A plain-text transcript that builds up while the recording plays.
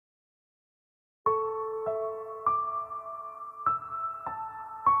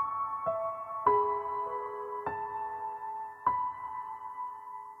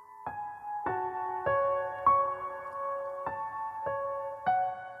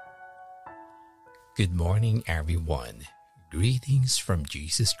Good morning, everyone. Greetings from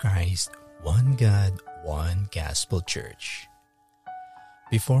Jesus Christ, one God, one Gospel Church.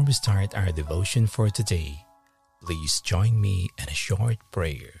 Before we start our devotion for today, please join me in a short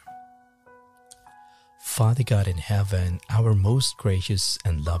prayer. Father God in heaven, our most gracious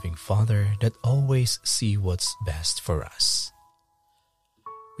and loving Father that always sees what's best for us.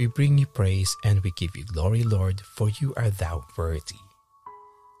 We bring you praise and we give you glory, Lord, for you are thou worthy.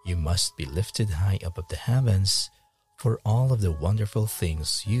 You must be lifted high above the heavens for all of the wonderful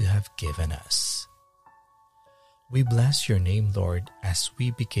things you have given us. We bless your name, Lord, as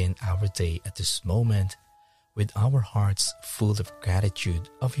we begin our day at this moment with our hearts full of gratitude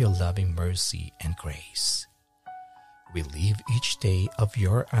of your loving mercy and grace. We live each day of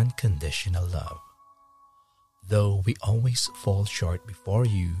your unconditional love. Though we always fall short before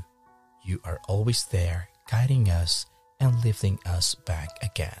you, you are always there guiding us and lifting us back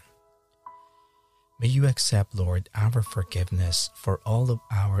again. May you accept, Lord, our forgiveness for all of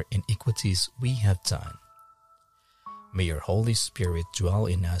our iniquities we have done. May your Holy Spirit dwell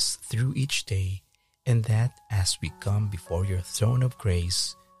in us through each day, and that as we come before your throne of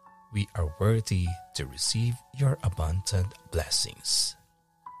grace, we are worthy to receive your abundant blessings.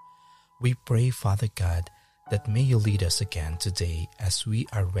 We pray, Father God, that may you lead us again today as we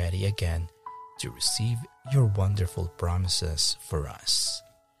are ready again to receive your wonderful promises for us.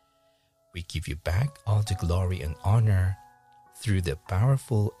 We give you back all the glory and honor through the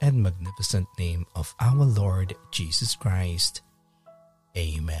powerful and magnificent name of our Lord Jesus Christ.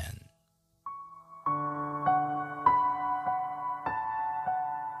 Amen.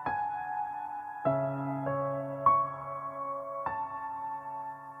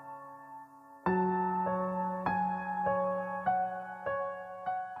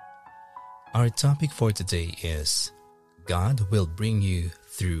 Our topic for today is God will bring you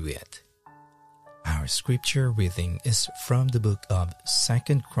through it. Our scripture reading is from the book of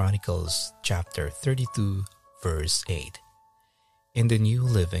 2 Chronicles chapter 32 verse 8 in the New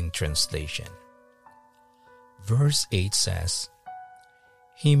Living Translation. Verse 8 says,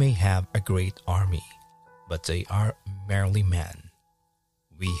 "He may have a great army, but they are merely men.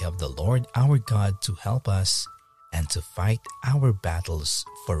 We have the Lord our God to help us and to fight our battles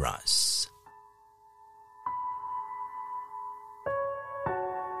for us."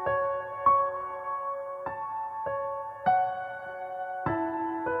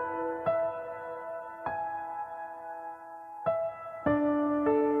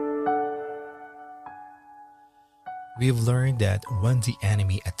 We've learned that when the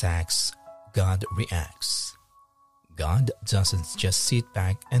enemy attacks, God reacts. God doesn't just sit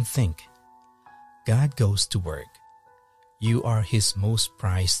back and think. God goes to work. You are His most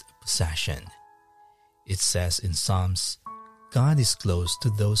prized possession. It says in Psalms, God is close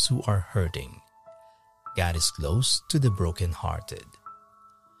to those who are hurting. God is close to the brokenhearted.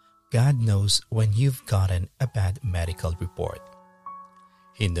 God knows when you've gotten a bad medical report.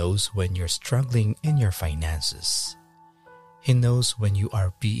 He knows when you're struggling in your finances. He knows when you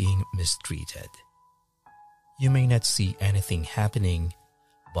are being mistreated. You may not see anything happening,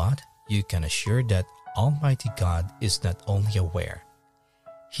 but you can assure that Almighty God is not only aware,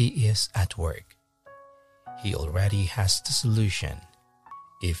 He is at work. He already has the solution.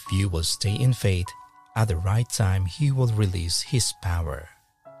 If you will stay in faith, at the right time He will release His power,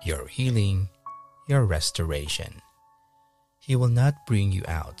 your healing, your restoration. He will not bring you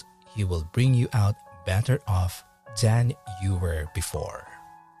out. He will bring you out better off than you were before.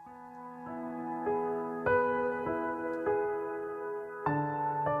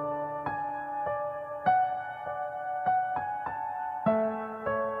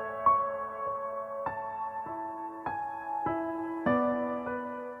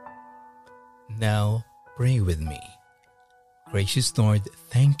 Now, pray with me. Gracious Lord,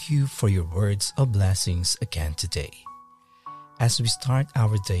 thank you for your words of blessings again today. As we start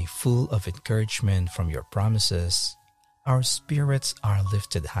our day full of encouragement from your promises, our spirits are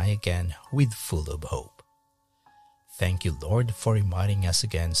lifted high again with full of hope. Thank you, Lord, for reminding us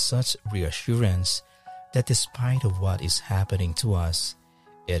again such reassurance that despite of what is happening to us,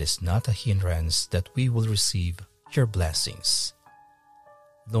 it is not a hindrance that we will receive your blessings.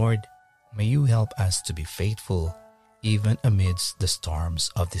 Lord, may you help us to be faithful even amidst the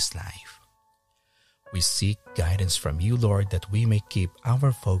storms of this life. We seek guidance from you, Lord, that we may keep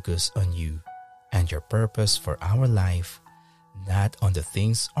our focus on you and your purpose for our life, not on the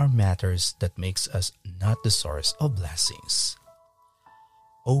things or matters that makes us not the source of blessings.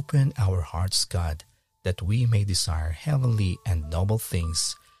 Open our hearts, God, that we may desire heavenly and noble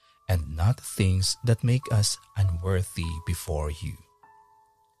things and not things that make us unworthy before you.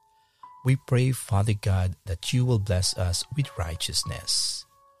 we pray, Father God, that you will bless us with righteousness.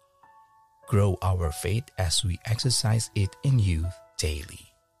 Grow our faith as we exercise it in you daily.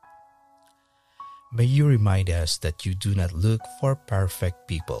 May you remind us that you do not look for perfect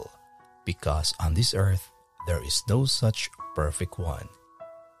people, because on this earth there is no such perfect one.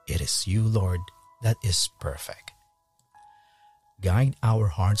 It is you, Lord, that is perfect. Guide our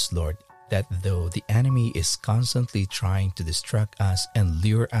hearts, Lord, that though the enemy is constantly trying to distract us and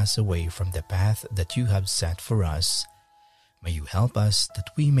lure us away from the path that you have set for us, may you help us that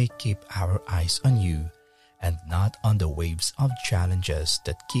we may keep our eyes on you and not on the waves of challenges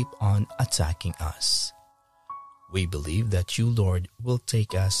that keep on attacking us. We believe that you, Lord, will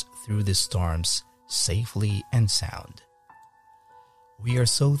take us through the storms safely and sound. We are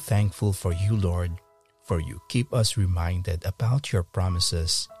so thankful for you, Lord, for you keep us reminded about your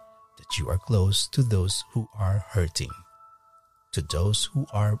promises that you are close to those who are hurting, to those who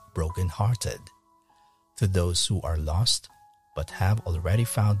are brokenhearted, to those who are lost but have already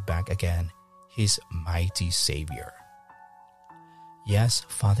found back again his mighty Savior. Yes,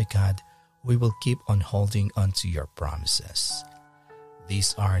 Father God, we will keep on holding on to your promises.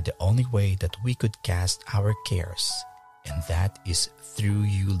 These are the only way that we could cast our cares, and that is through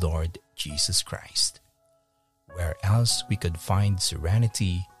you, Lord Jesus Christ. Where else we could find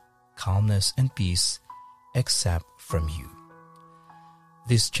serenity, calmness, and peace except from you.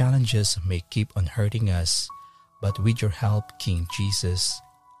 These challenges may keep on hurting us, but with your help, King Jesus,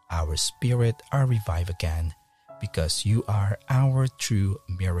 our spirit are revived again, because you are our true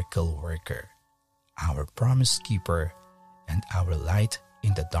miracle worker, our promise keeper, and our light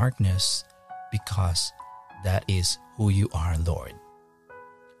in the darkness, because that is who you are, Lord.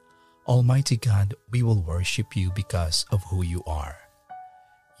 Almighty God, we will worship you because of who you are.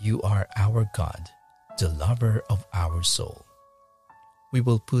 You are our God, the lover of our soul. We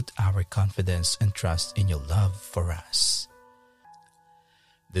will put our confidence and trust in your love for us.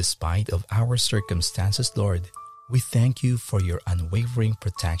 Despite of our circumstances, Lord, we thank you for your unwavering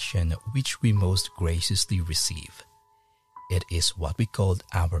protection, which we most graciously receive. It is what we call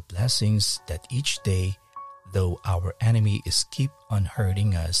our blessings that each day, though our enemy is keep on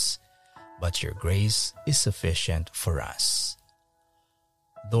hurting us, but your grace is sufficient for us.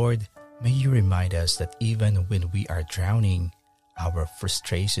 Lord, may you remind us that even when we are drowning, our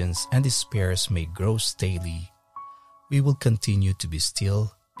frustrations and despairs may grow daily, we will continue to be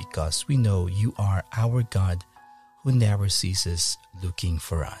still because we know you are our God who never ceases looking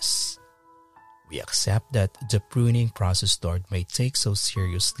for us. We accept that the pruning process, Lord, may take so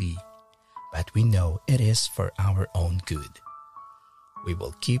seriously, but we know it is for our own good. We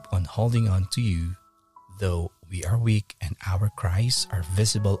will keep on holding on to you, though we are weak and our cries are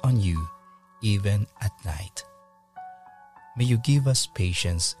visible on you, even at night. May you give us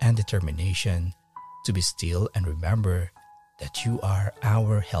patience and determination to be still and remember that you are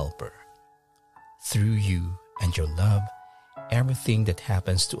our helper. Through you and your love, everything that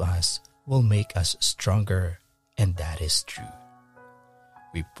happens to us will make us stronger, and that is true.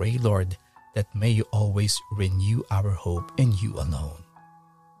 We pray, Lord, that may you always renew our hope in you alone.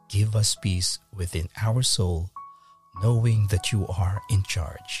 Give us peace within our soul, knowing that you are in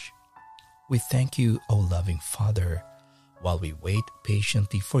charge. We thank you, O loving Father. While we wait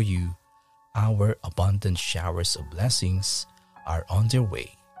patiently for you, our abundant showers of blessings are on their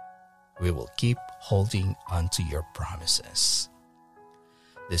way. We will keep holding on to your promises.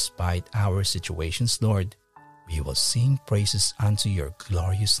 Despite our situations, Lord, we will sing praises unto your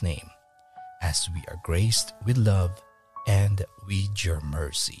glorious name as we are graced with love and with your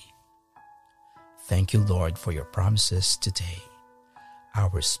mercy. Thank you, Lord, for your promises today.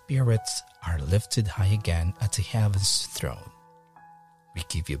 Our spirits are lifted high again at the heaven's throne. We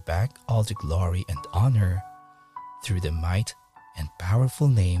give you back all the glory and honor through the might and powerful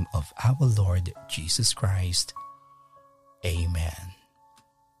name of our Lord Jesus Christ. Amen.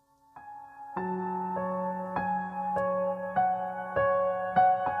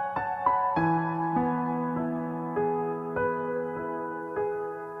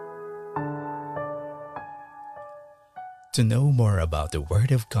 To know more about the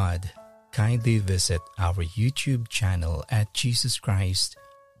Word of God, kindly visit our YouTube channel at Jesus Christ,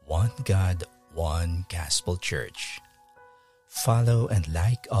 One God, One Gospel Church. Follow and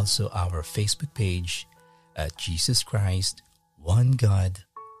like also our Facebook page at Jesus Christ, One God,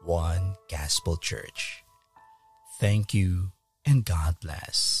 One Gospel Church. Thank you and God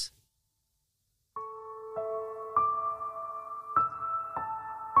bless.